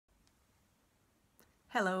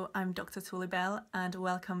Hello, I'm Dr Tuuli Bell and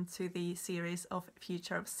welcome to the series of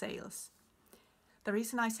Future of Sales. The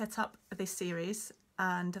reason I set up this series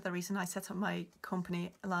and the reason I set up my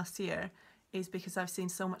company last year is because I've seen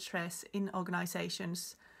so much stress in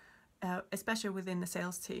organisations, especially within the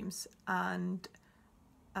sales teams, and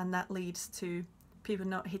that leads to people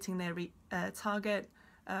not hitting their target.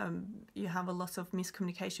 You have a lot of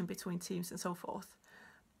miscommunication between teams and so forth.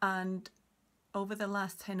 And over the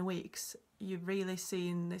last 10 weeks, you've really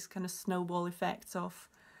seen this kind of snowball effect of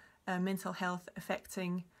mental health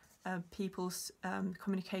affecting people's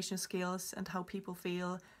communication skills and how people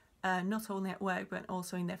feel, not only at work but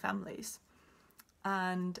also in their families.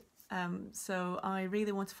 And so I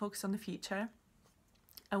really want to focus on the future.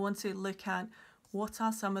 I want to look at what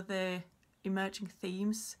are some of the emerging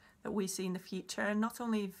themes that we see in the future, not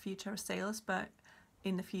only in future of sales but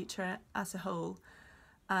in the future as a whole,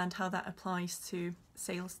 and how that applies to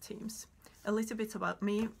sales teams. A little bit about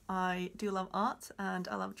me: I do love art and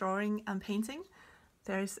I love drawing and painting.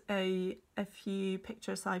 There's a few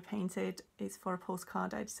pictures I painted. It's for a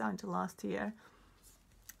postcard I designed last year,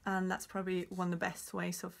 and that's probably one of the best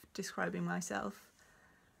ways of describing myself.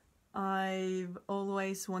 I've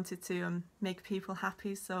always wanted to make people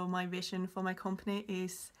happy, so my vision for my company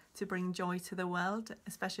is to bring joy to the world,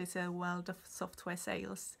 especially to the world of software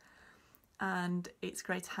sales. And it's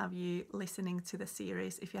great to have you listening to the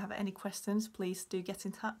series. If you have any questions, please do get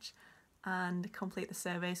in touch and complete the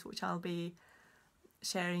surveys, which I'll be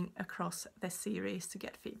sharing across the series to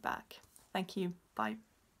get feedback. Thank you. Bye.